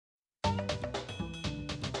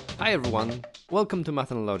Hi everyone, welcome to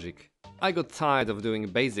Math and Logic. I got tired of doing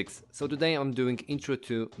basics, so today I'm doing intro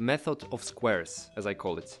to Method of Sqaures, as I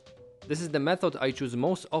call it. This is the method I choose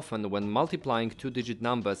most often when multiplying two-digit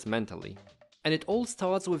numbers mentally. And it all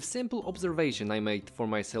starts with simple observation I made for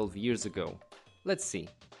myself years ago. Let's see.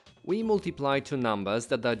 We multiply two numbers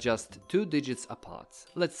that are just two digits apart,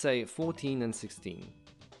 let's say 14 and 16.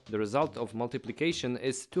 The result of multiplication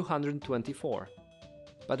is 224.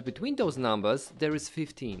 But between those numbers there is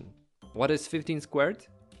 15. What is 15 squared?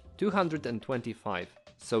 225.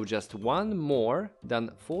 So just one more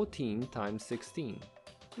than 14 times 16.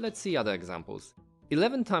 Let's see other examples.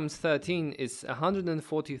 11 times 13 is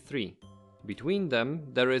 143. Between them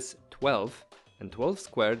there is 12, and 12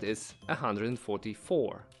 squared is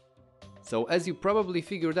 144. So as you probably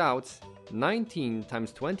figured out, 19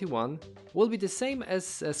 times 21 will be the same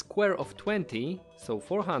as a square of 20, so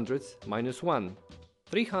 400 minus 1.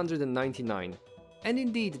 399, and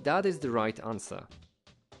indeed that is the right answer.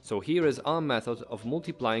 So here is our method of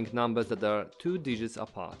multiplying numbers that are two digits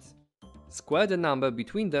apart. Square the number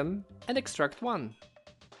between them and extract 1.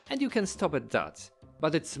 And you can stop at that,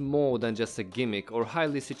 but it's more than just a gimmick or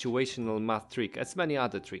highly situational math trick as many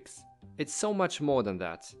other tricks. It's so much more than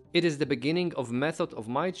that. It is the beginning of method of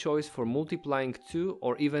my choice for multiplying two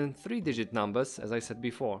or even three-digit numbers, as I said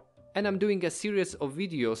before. And I'm doing a series of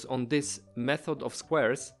videos on this method of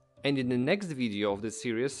squares, and in the next video of this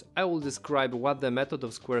series I will describe what the method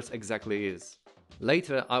of squares exactly is.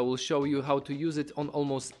 Later I will show you how to use it on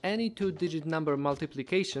almost any two-digit number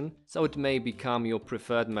multiplication, so it may become your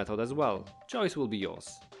preferred method as well. Choice will be yours.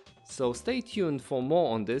 So stay tuned for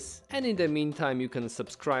more on this, and in the meantime you can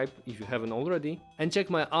subscribe if you haven't already, and check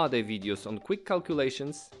my other videos on quick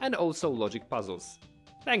calculations and also logic puzzles.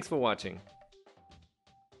 Thanks for watching.